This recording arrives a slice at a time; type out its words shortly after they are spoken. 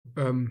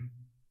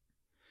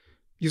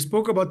You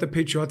spoke about the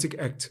Patriotic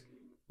Act,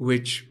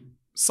 which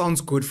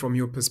sounds good from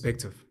your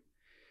perspective.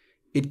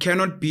 It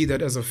cannot be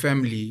that as a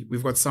family,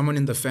 we've got someone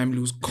in the family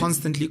who's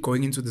constantly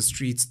going into the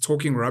streets,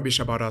 talking rubbish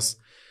about us,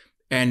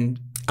 and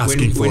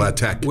asking for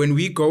attack. When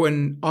we go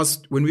and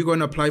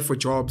apply for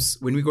jobs,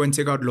 when we go and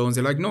take out loans,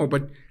 they're like, no,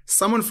 but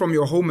someone from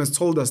your home has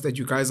told us that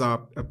you guys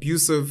are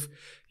abusive,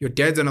 your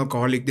dad's an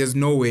alcoholic, there's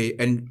no way.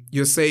 And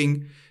you're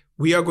saying,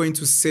 we are going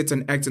to set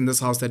an act in this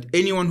house that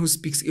anyone who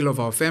speaks ill of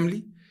our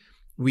family,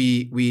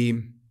 we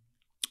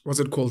what's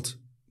it called?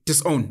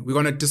 Disown. We're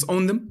going to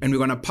disown them and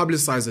we're going to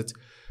publicize it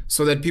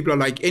so that people are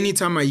like,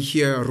 anytime I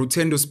hear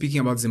Rutendo speaking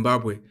about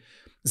Zimbabwe,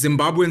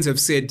 Zimbabweans have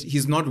said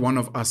he's not one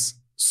of us.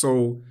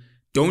 So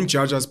don't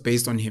judge us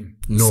based on him.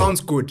 No.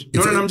 Sounds good.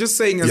 No, I'm just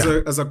saying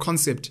as a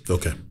concept.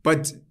 Okay.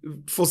 But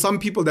for some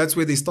people, that's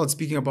where they start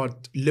speaking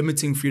about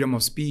limiting freedom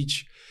of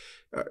speech.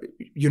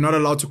 You're not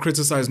allowed to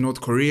criticize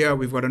North Korea.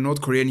 We've got a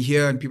North Korean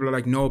here and people are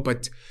like, no,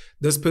 but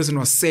this person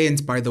was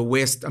sent by the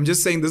West. I'm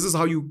just saying this is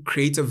how you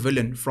create a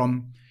villain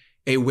from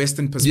a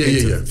Western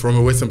perspective. Yeah. From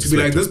a Western perspective. To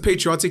be like, this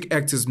Patriotic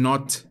Act is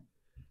not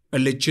a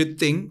legit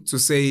thing to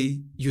say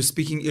you're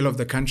speaking ill of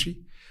the country.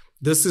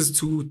 This is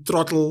to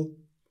throttle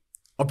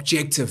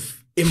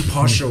objective,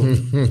 impartial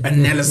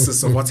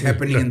analysis of what's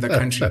happening in the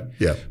country.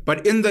 Yeah.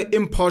 But in the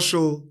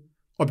impartial,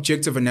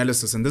 objective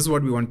analysis, and this is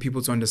what we want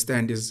people to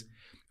understand, is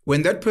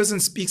when that person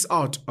speaks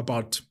out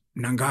about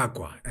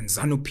Nangagwa and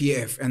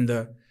ZANU-PF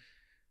and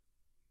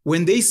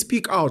when they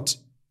speak out,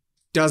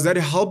 does that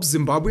help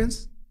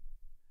Zimbabweans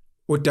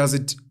or does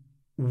it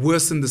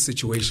worsen the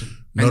situation?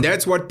 And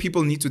that's what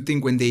people need to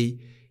think when they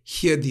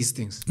hear these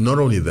things. Not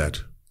only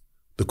that,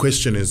 the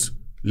question is,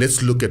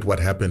 let's look at what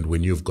happened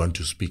when you've gone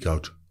to speak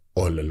out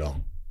all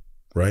along,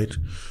 right?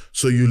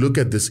 So you look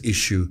at this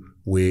issue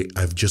where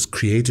I've just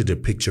created a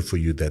picture for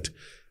you that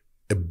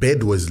a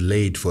bed was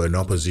laid for an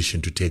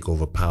opposition to take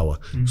over power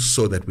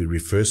so that we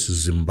reverse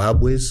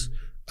Zimbabwe's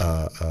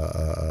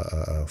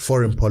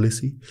foreign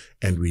policy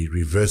and we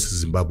reverse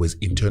Zimbabwe's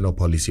internal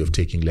policy of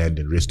taking land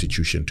and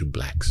restitution to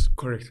blacks.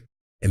 Correct.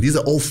 And these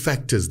are all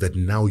factors that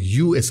now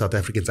you as South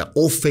Africans are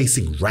all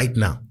facing right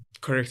now.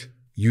 Correct.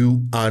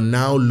 You are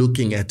now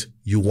looking at,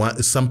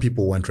 some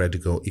people want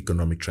radical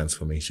economic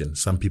transformation.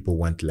 Some people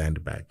want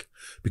land back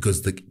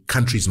because the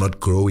country is not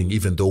growing,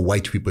 even though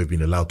white people have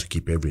been allowed to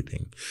keep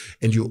everything.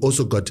 And you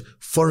also got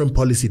foreign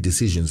policy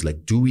decisions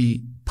like, do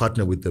we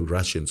partner with the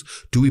Russians?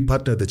 Do we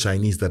partner with the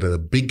Chinese that are the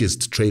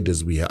biggest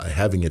traders we are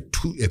having at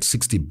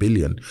 60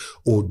 billion?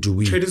 Or do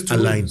we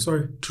align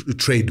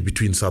trade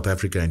between South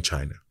Africa and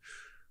China?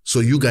 So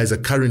you guys are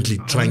currently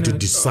trying to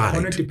decide. I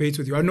want to debate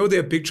with you. I know they're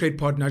a big trade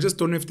partner. I just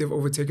don't know if they've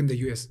overtaken the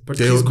US. But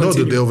they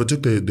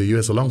overtook the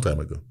US a long time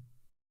ago.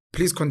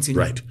 Please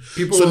continue. Right.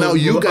 People so now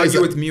you guys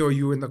argue with me or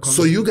you in the comments.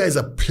 So you guys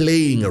are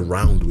playing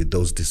around with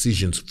those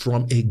decisions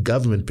from a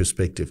government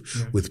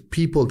perspective with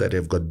people that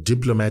have got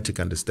diplomatic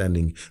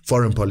understanding,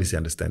 foreign policy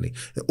understanding.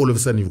 All of a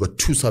sudden you've got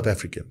two South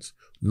Africans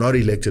not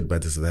elected by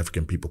the South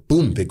African people.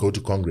 Boom, they go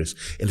to Congress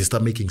and they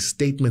start making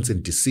statements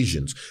and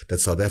decisions that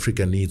South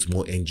Africa needs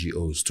more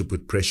NGOs to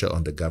put pressure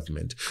on the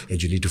government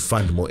and you need to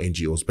fund more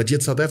NGOs. But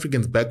yet South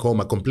Africans back home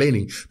are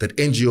complaining that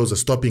NGOs are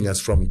stopping us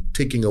from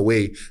taking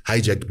away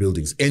hijacked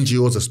buildings.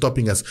 NGOs are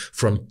stopping us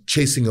from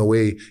chasing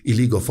away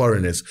illegal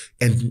foreigners.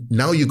 And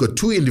now you got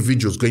two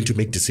individuals going to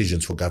make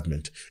decisions for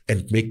government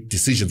and make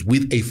decisions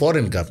with a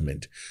foreign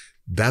government.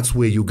 That's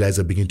where you guys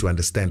are beginning to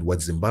understand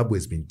what Zimbabwe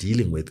has been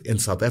dealing with. And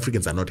South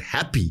Africans are not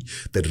happy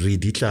that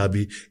Redi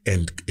Tlhabi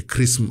and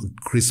Chris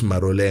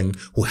Maroleng,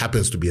 who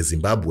happens to be a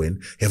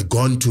Zimbabwean, have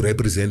gone to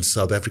represent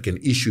South African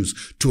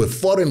issues to a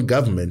foreign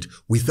government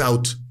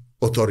without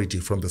authority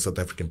from the South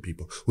African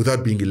people,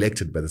 without being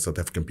elected by the South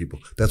African people.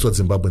 That's what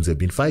Zimbabweans have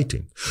been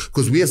fighting.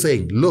 Because we are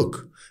saying,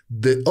 look,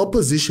 the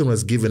opposition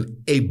was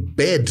given a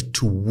bed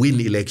to win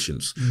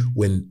elections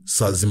when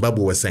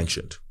Zimbabwe was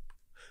sanctioned.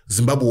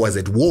 Zimbabwe was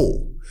at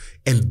war.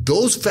 And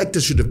those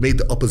factors should have made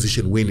the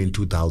opposition win in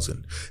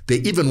 2000. They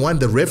even won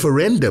the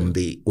referendum.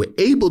 They were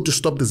able to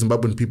stop the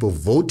Zimbabwean people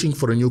voting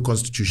for a new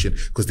constitution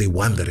because they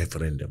won the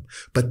referendum.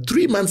 But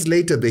 3 months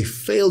later, they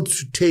failed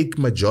to take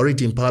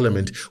majority in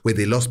parliament where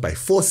they lost by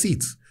 4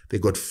 seats. They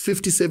got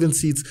 57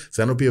 seats.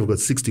 ZANU-PF got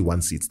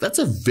 61 seats. That's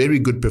a very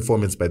good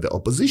performance by the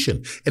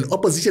opposition. An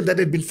opposition that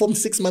had been formed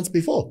 6 months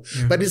before.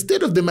 But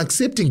instead of them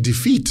accepting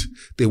defeat,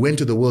 they went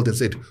to the world and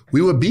said,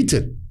 we were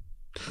beaten.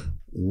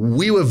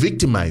 We were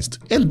victimized.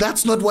 And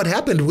that's not what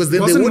happened because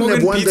then they wouldn't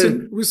have won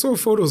the... We saw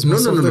photos of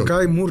the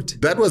guy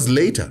Murt. That was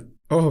later.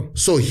 Oh.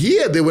 So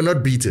here they were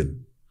not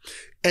beaten.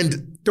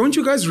 And don't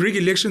you guys rig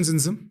elections in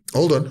Zim?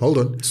 Hold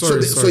on.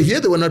 Sorry. So here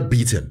they were not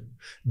beaten.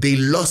 They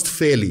lost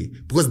fairly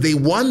because they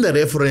won the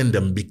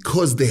referendum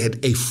because they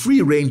had a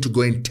free rein to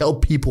go and tell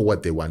people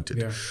what they wanted.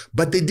 Yeah.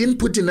 But they didn't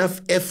put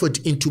enough effort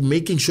into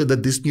making sure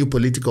that this new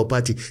political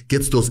party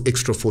gets those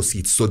extra 4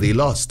 seats. So they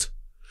lost.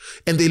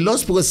 And they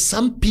lost because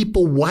some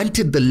people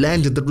wanted the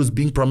land that was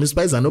being promised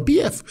by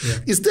ZANU-PF.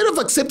 Yeah. Instead of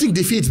accepting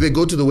defeat, they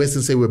go to the West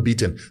and say, we're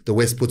beaten. The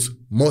West puts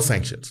more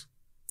sanctions.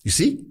 You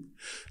see?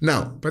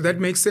 Now. But that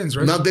makes sense,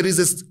 right? Now there is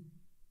this.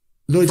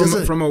 No, it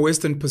doesn't. From a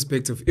Western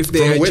perspective, if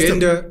their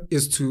agenda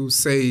is to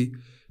say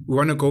we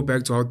want to go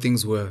back to how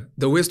things were,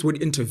 the West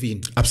would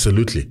intervene.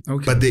 Absolutely.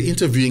 Okay. But they're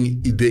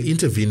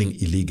intervening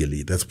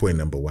illegally. That's point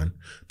number one.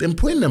 Then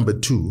point number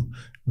two,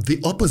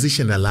 the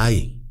opposition are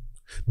lying.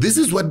 This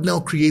is what now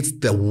creates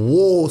the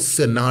war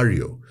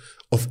scenario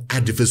of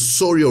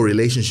adversarial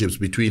relationships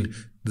between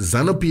the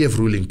ZANU-PF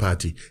ruling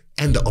party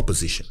and the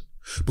opposition.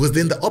 Because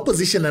then the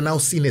opposition are now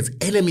seen as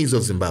enemies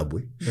of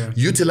Zimbabwe,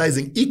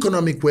 utilizing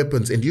economic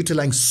weapons and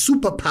utilizing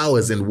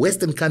superpowers in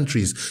Western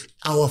countries,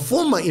 our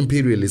former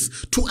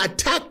imperialists, to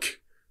attack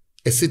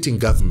a sitting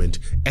government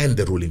and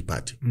the ruling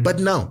party. But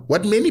now,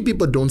 what many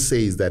people don't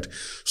say is that,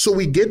 so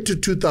we get to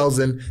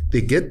 2000,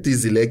 they get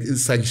these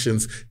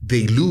sanctions,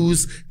 they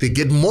lose, they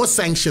get more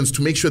sanctions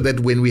to make sure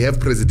that when we have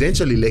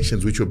presidential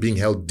elections, which were being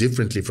held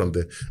differently from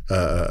the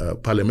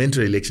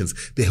parliamentary elections,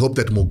 they hope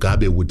that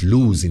Mugabe would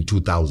lose in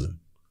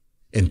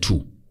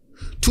 2002.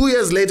 2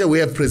 years later, we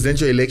have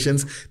presidential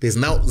elections. There's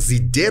now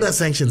Zidera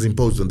sanctions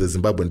imposed on the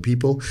Zimbabwean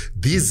people.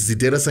 These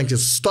Zidera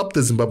sanctions stop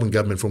the Zimbabwean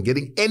government from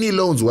getting any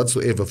loans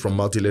whatsoever from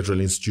multilateral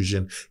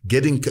institutions,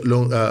 getting debt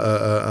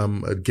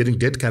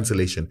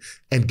cancellation,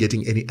 and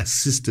getting any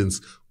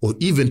assistance or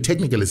even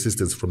technical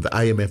assistance from the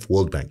IMF,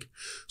 World Bank.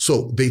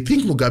 So they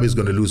think Mugabe is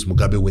going to lose.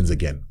 Mugabe wins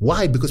again.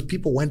 Why? Because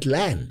people want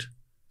land.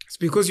 It's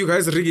because you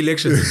guys rig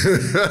elections.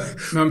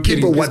 No, I'm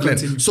kidding. People want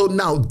land. So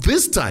now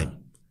this time,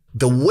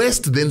 the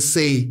West then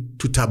say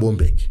to Thabo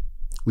Mbeki,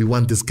 we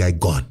want this guy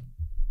gone.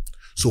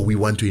 So we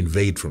want to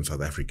invade from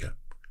South Africa.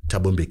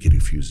 Thabo Mbeki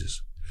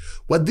refuses.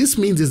 What this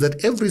means is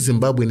that every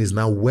Zimbabwean is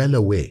now well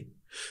aware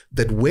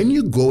that when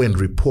you go and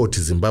report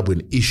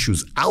Zimbabwean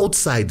issues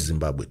outside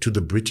Zimbabwe to the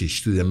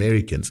British, to the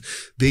Americans,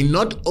 they're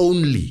not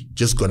only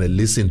just going to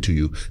listen to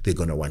you, they're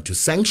going to want to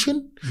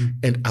sanction.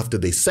 And after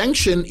they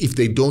sanction, if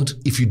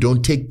you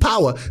don't take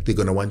power, they're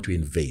going to want to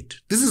invade.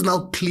 This is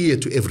now clear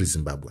to every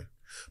Zimbabwean.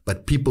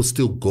 But people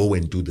still go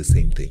and do the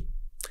same thing.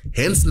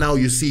 Hence now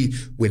you see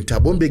when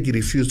Thabo Mbeki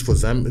refused for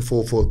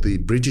the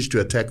British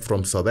to attack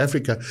from South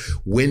Africa,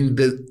 when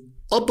the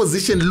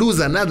opposition lose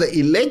another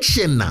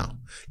election now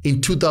in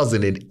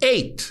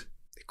 2008,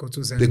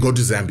 they go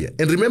to Zambia.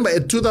 And remember,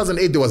 in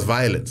 2008, there was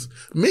violence.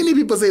 Many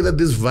people say that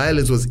this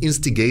violence was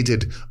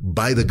instigated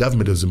by the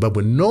government of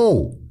Zimbabwe.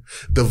 No.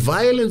 The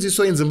violence you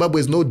saw in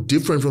Zimbabwe is no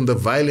different from the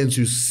violence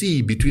you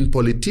see between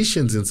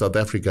politicians in South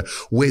Africa,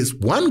 where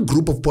one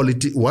group of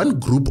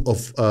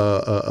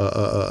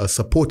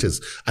supporters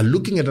are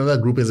looking at another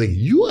group and saying,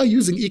 you are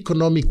using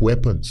economic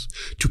weapons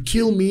to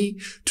kill me,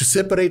 to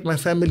separate my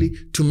family,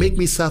 to make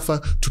me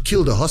suffer, to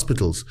kill the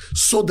hospitals,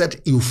 so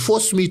that you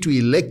force me to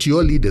elect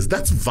your leaders.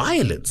 That's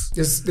violence.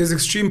 There's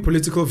extreme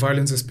political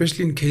violence,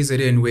 especially in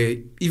KZN, where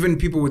even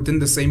people within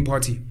the same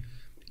party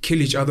kill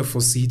each other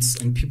for seats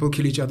and people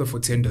kill each other for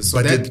tenders.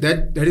 So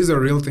that is a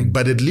real thing.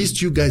 But at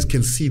least you guys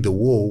can see the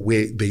war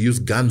where they use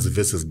guns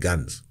versus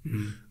guns.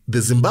 The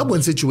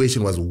Zimbabwean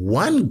situation was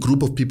one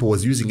group of people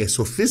was using a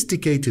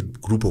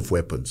sophisticated group of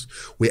weapons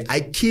where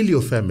I kill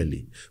your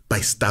family by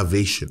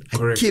starvation.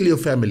 Correct. I kill your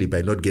family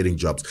by not getting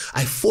jobs.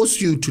 I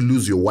force you to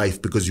lose your wife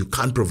because you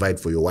can't provide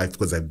for your wife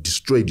because I've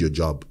destroyed your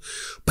job.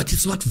 But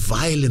it's not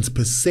violence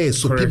per se,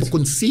 so Correct. people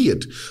couldn't see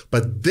it.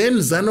 But then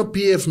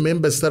ZANU-PF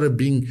members started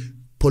being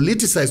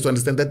politicized to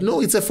understand that, no,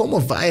 it's a form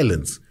of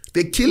violence.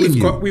 They're killing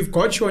you. We've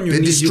got you on your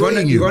They're knees.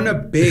 You're gonna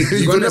beg.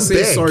 You're gonna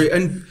say beg. sorry.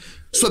 And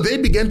so they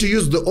began to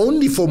use the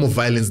only form of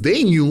violence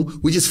they knew,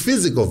 which is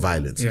physical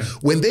violence. Yeah.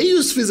 When they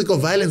used physical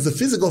violence, the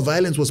physical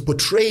violence was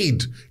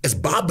portrayed as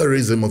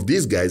barbarism of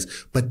these guys,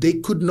 but they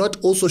could not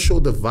also show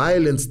the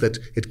violence that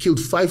it killed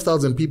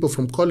 5,000 people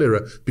from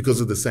cholera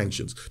because of the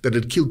sanctions, that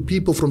it killed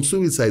people from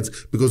suicides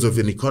because of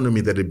an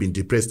economy that had been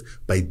depressed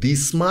by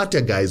these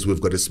smarter guys who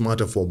have got a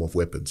smarter form of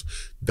weapons.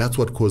 That's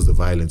what caused the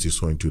violence you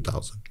saw in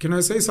 2000. Can I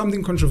say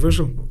something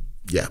controversial?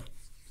 Yeah.